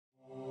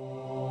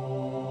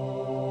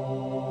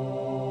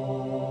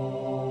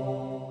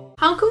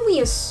How can we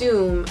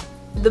assume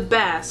the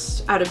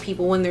best out of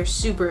people when they're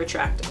super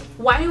attractive?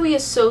 Why do we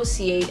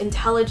associate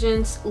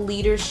intelligence,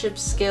 leadership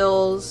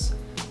skills,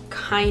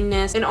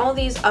 kindness, and all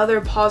these other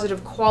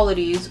positive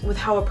qualities with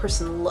how a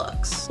person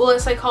looks? Well, a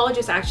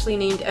psychologist actually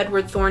named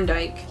Edward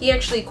Thorndike, he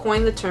actually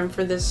coined the term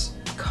for this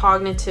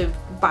cognitive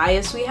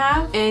bias we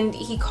have, and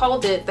he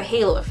called it the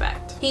halo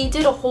effect. He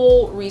did a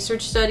whole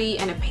research study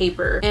and a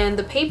paper, and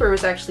the paper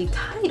was actually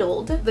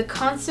titled The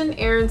Constant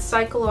Error in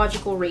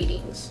Psychological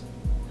Ratings.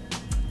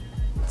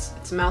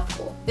 It's a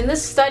mouthful. In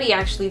this study,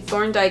 actually,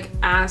 Thorndike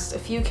asked a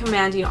few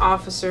commanding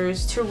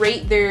officers to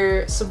rate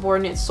their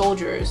subordinate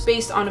soldiers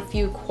based on a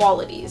few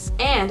qualities.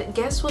 And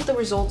guess what the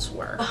results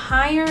were? The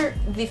higher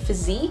the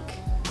physique,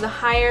 the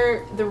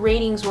higher the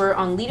ratings were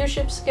on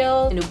leadership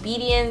skills and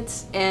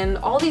obedience and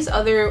all these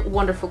other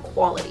wonderful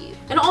qualities.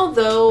 And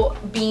although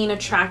being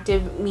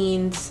attractive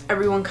means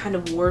everyone kind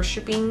of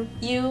worshiping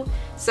you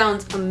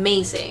sounds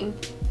amazing,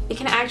 it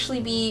can actually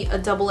be a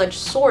double-edged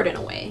sword in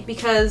a way,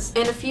 because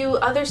in a few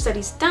other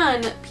studies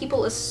done,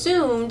 people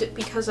assumed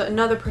because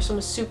another person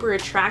was super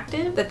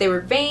attractive that they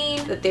were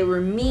vain, that they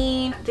were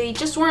mean, they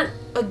just weren't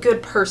a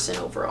good person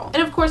overall.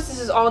 And of course,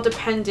 this is all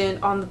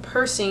dependent on the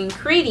person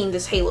creating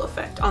this halo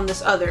effect on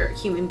this other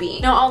human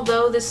being. Now,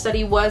 although this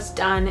study was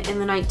done in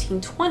the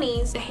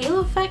 1920s, the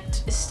halo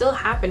effect is still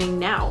happening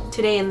now,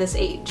 today in this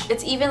age.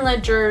 It's even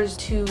led jurors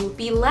to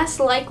be less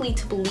likely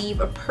to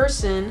believe a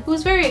person who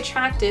was very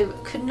attractive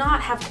could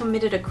not have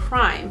committed a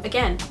crime,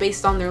 again,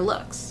 based on their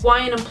looks.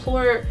 Why an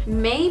employer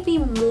may be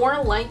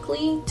more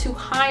likely to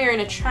hire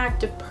an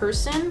attractive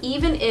person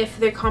even if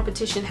their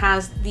competition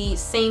has the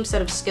same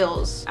set of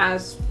skills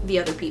as the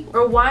other people,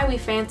 or why we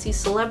fancy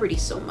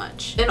celebrities so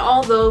much. And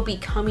although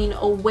becoming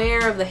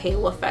aware of the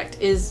halo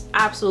effect is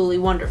absolutely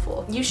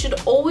wonderful, you should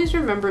always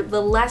remember the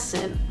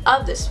lesson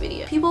of this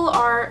video. People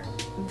are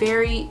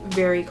very,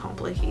 very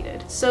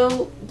complicated.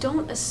 So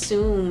don't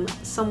assume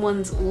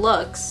someone's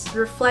looks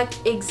reflect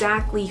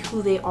exactly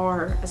who they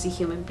are as a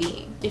human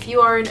being. If you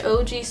are an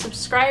OG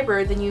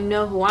subscriber, then you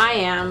know who I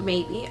am,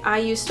 maybe. I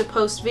used to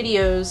post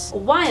videos a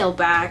while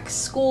back.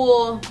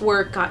 School,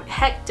 work got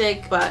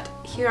hectic, but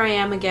here I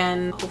am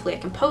again. Hopefully I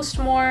can post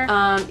more.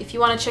 If you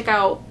want to check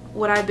out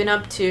what I've been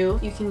up to,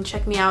 you can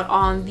check me out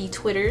on the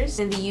Twitters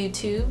and the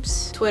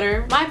YouTubes.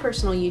 Twitter, my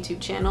personal YouTube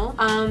channel.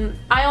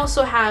 I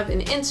also have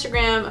an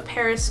Instagram, a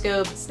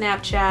Periscope,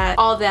 Snapchat,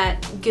 all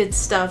that good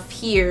stuff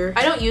here.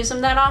 I don't use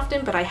them that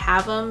often, but I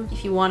have them.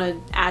 If you want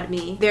to add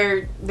me,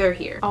 they're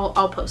here.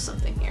 I'll post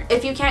something here.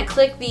 If you can't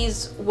click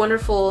these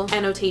wonderful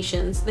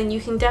annotations, then you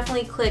can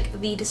definitely click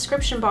the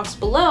description box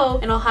below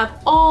and I'll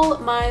have all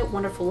my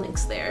wonderful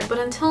links there. But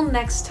until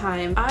next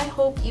time, I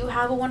hope you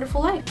have a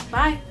wonderful life.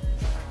 Bye!